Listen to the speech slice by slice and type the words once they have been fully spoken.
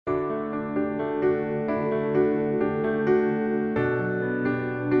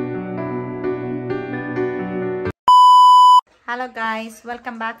Hello guys,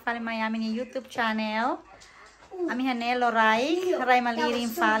 welcome back to my YouTube channel. Ami hanelo rai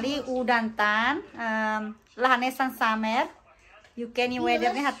maliring fali udan tan lahanesan samer. You can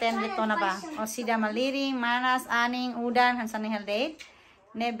weather ni haten letona ba. O sida maliring manas aning udan hansan helde.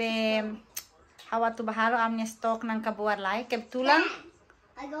 Nebe hawa tu bahalo amnya stok nang kabuar lai kebetulan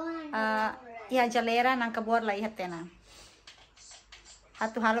iya jalera nang kabuar lai hatena.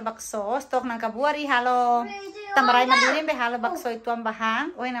 Hatu halo bakso stok nang kabuari halo tambarai madirin be halo bakso itu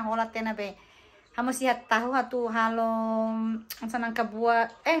ambahang oi na hola tena be hamo sihat tahu hatu halo nang kabuar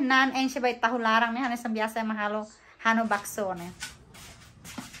nan ense bai tahu larang ne hane biasa ma halo hano bakso ne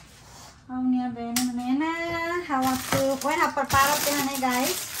amnia be nena hawa tu oi na preparo tena ne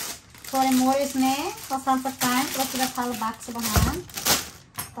guys kore moris ne pasan sekan terus kita halo bakso bahan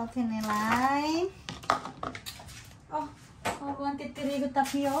tau nilai oh wanted to rig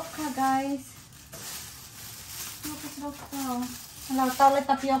tapioca guys. Kalau tahu le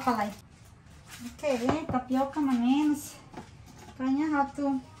tapioca lai. Oke, tapioca manis. Kayaknya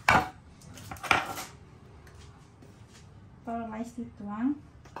satu. Taruh lai situang.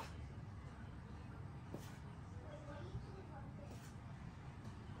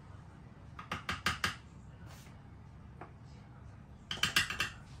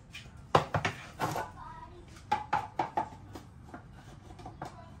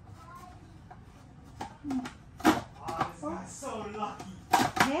 So lucky.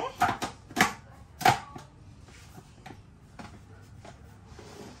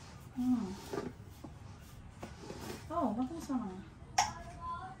 Oh, what is on?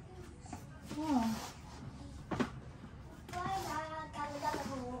 Oh.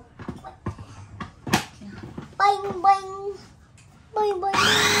 Bang bang. Bang bang.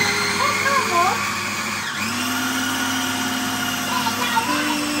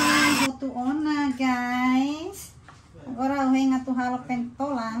 Butuh ona guys. Agora eu venho tu halo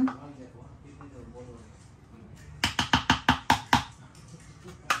pentolan.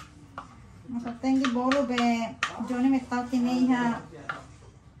 Masa tinggi bolu be Johnny metal kini ha.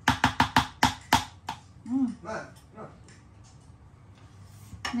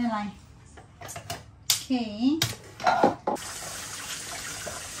 Nilai. Okay.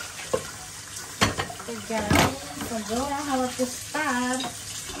 Agora halo tu start.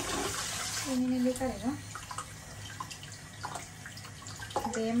 Ini nih kali ya.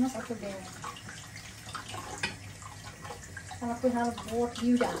 Vemos aku deh. Kalau aku halo buat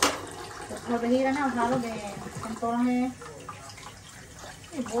juga. Kalau berhiran aku halo deh. Pentolan deh.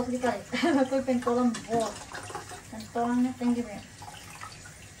 Ini buat kita. Aku pentolan buat. Pentolannya tinggi deh.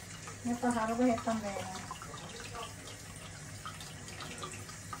 Ini tuh halo deh hitam deh.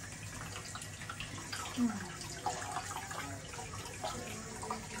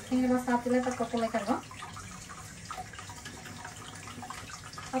 Ini lo satu liter koko lekar kok.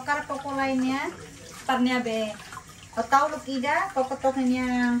 Okar koko lainnya parnya be atau lu ida koko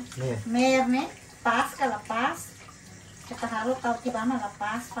toknya mer ne pas kalau pas kita harus tahu tiba mana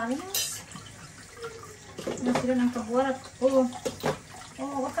pas paling sudah nang kebuat oh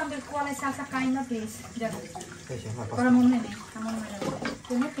sambil kualai salsa kain habis jadi orang mau ini kamu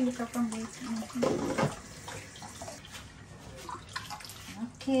mau ini tinggi topang guys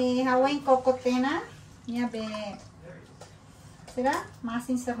oke hawain koko tena ya be sudah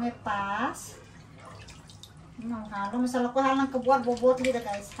masih serme pas mau halo misalnya aku halang kebuat bobot gitu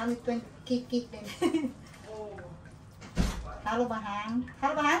guys halo itu yang kikik deh halo bahan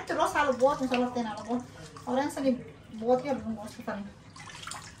terus halo buat misalnya tena halo buat orang sering buatnya belum bos kita nih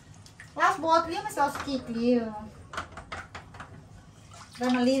las buat dia masih harus kikik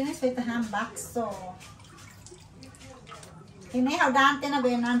dan malin ini sudah ham bakso ini hal dan tena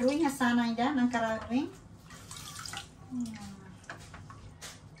benan ruingnya sana ida nang kararuing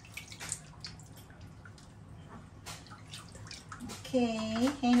Okay,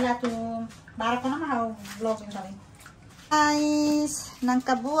 hingga tuh barak nama mau vlog ini kali. Guys, nang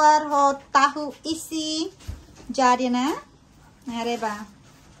kabuar ho tahu isi jadi na, ngareba.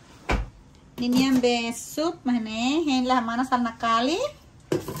 Ini ambe sup mana? Hingga mana sana kali?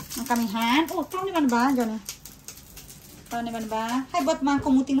 Nang kamihan. Oh, tahu ni mana ba, Johnny? Tahu ni mana ba? Hai buat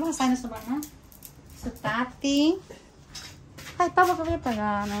mangkok muting lu sana sebenarnya. Setati. Hai tahu apa apa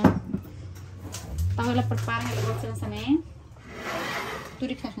kan? Tahu lah perpar hari buat sana.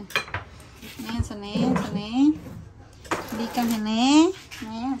 Turik sana. Nih, Dikan ini.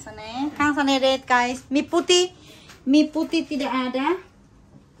 Nih, sana. Kang sana red guys. Mie putih tidak ada.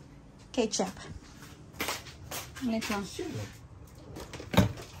 Kecap. Lihat dong.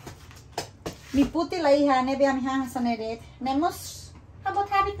 Mie putih lah ya. Nih biar mie sana red. Nemos. Habot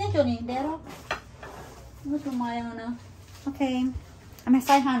habit nih Johnny. Dero. Mus lumayan na. Okay. Ame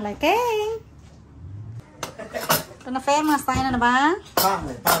sai han lại keng. Tao na fair mas sai na ba?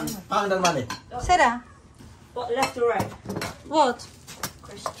 Pang dan mana? Say da. What, left or right? What?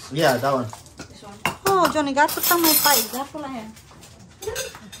 Crisps. Yeah, that one. This one. Oh, Johnny, got to come my pie. Got to lah.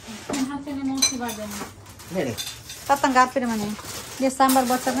 Ang hatin ni mo si Baden. Ini. Tatanggal pa naman eh. Dia sambar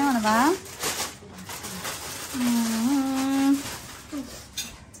butter naman ba?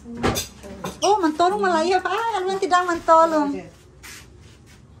 Oh, mantolong malaya pa. Alam mo tidak mantolong.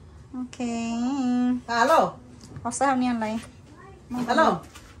 Okay. Halo. Pasal niyan lay. Halo.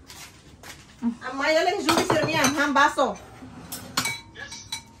 Amaya lang juri sir niya, hambaso.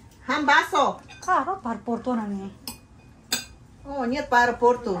 Hambaso. Karo par porto na niya. Oh, niat para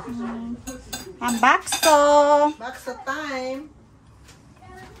Porto. Ang bakso. Bakso time.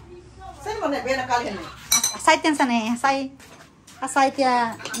 Saan mo na bena kalian ni? Asay tiyan sa ne. Asay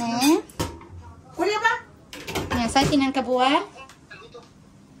tiyan ne. Kuya ba? Ne, asay tiyan ng kabuar.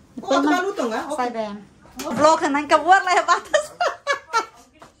 Oh, maluto nga. Asay ba yan? Vlog na ng kabuar lah batas.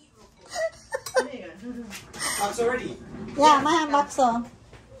 Bakso ready. Yeah, may ang bakso.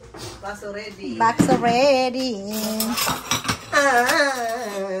 Bakso ready. Bakso ready.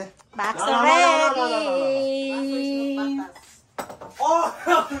 Bakso ready. Oh.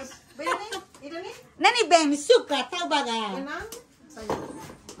 Beni, ini ni. Nani bang suka tahu baga. Enam.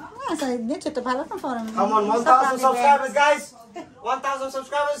 Ah, saya dia cukup halal kan forum. Come on, 1,000 subscribers, guys. 1,000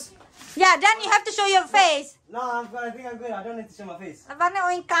 subscribers. Yeah, then you have to show your face. No, I think I'm good. I don't need to show my face. Abang ni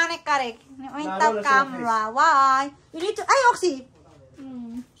oing kane karek, ni oing No, I tap don't wanna show my camera. Why? You need to. Ay, oxy.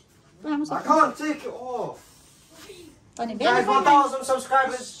 I can't take it off. Tony, Guys, 1,000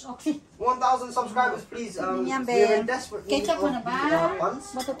 subscribers. Oxy. 1,000 subscribers, please. Yan, We're in be. desperate need Ketchup of na ba?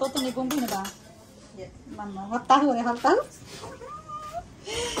 funds. Bato toto ni bumbu na ba? Mama, what tahu eh, hal tahu.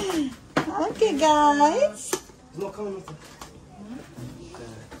 Okay, guys. It's not coming with it.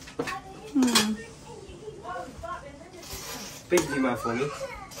 Please do mine for me.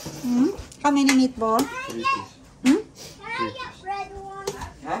 How many meatball? 3 please.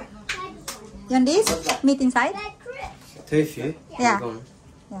 Huh? Yan this? Meat inside? 2 for you. Yeah. Go on.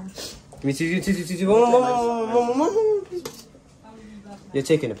 Yeah. Give me two. One, please. You're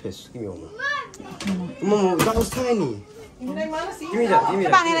taking a piss. Give me one more. Mom, that was tiny. Ini mana sih? Give me that. Give me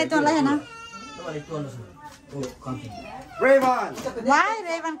Bang, that. ini tuan lah na. Rayvon. Why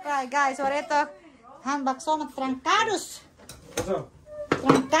Raven cry, guys? Ora ito. Han bakso na trancados. What's up?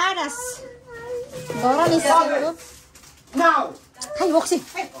 Trancadas. Dora ni sa. Now. Hay, Oxy.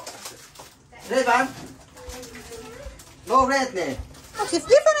 Revan. No red ne. Oxy,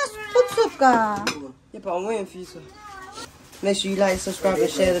 flipa na sup ka. Yeah, but I'm waiting for you, sir. Make sure you like, subscribe, and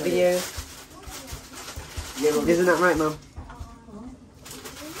share the video. Isn't that right, Mum?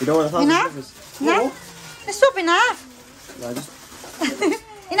 You don't want 1,000 Enough? subscribers? Enough? The soup enough. No, just...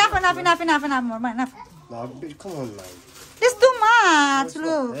 enough, more, enough. No, bitch, come on, man. It's too much,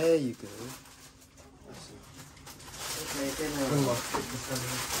 look. There you go.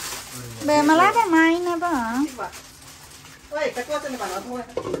 Be, malada main na ba? Oi, kekuatan ni mana?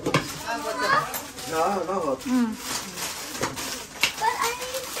 No. But I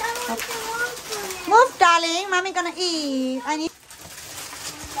need someone to walk for me. Move, darling. Mommy gonna eat. I need...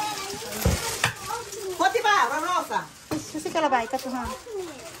 Koti ba? Rosa. Susi ka labay ka to, ha?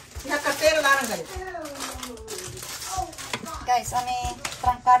 Ina carteira larang kali. Guys, ami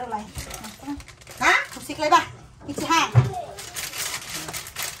trancado lang. Ha? Susi ka ba? It's ha.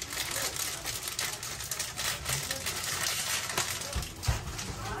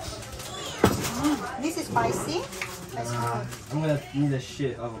 This is spicy. I'm gonna need a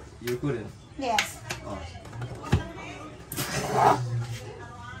shit. Oh, you recording? Yes. Oh.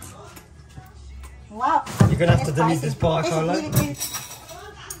 Wow. You're gonna have to It's delete spicy. this part, This is Carla. really-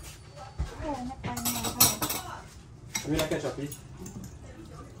 Give me that ketchup, please.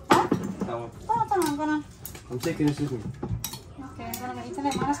 Huh? That one. Tama, gonna. I'm taking this with me. Okay, gonna make it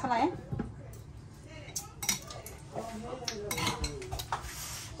manas pala eh.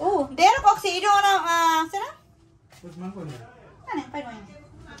 Oh, there ko si Ido na sila? What's my phone here? Ano, pa mo yan.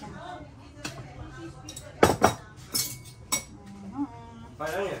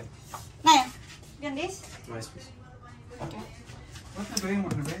 Fine, don't you? Na yan. Yan this. Nice, please. What's the doing?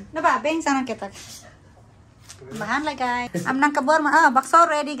 Diba, beng sana kita. Bahan lah guys. Am nang kabor bakso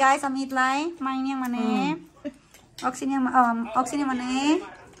ready guys. Am eat lai. Main yang mana? Oxin yang mana?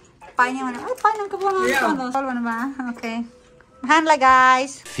 Pain yang mana? Ay, pain nang kabor mana? Sol mana ba? Okay. Bahan lah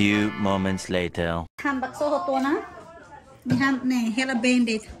guys. Few moments later. Han bakso hoto na. Dihan ne hela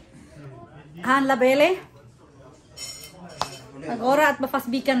bandit. Han labele. Agora at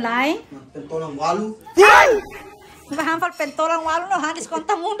mafasbikan lai. Tentolang walu. Mahamfal pentolang walu no hanis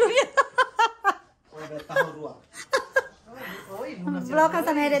konta mundur ya. Tahu dua. Vlog has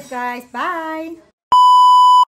an edit guys. Bye.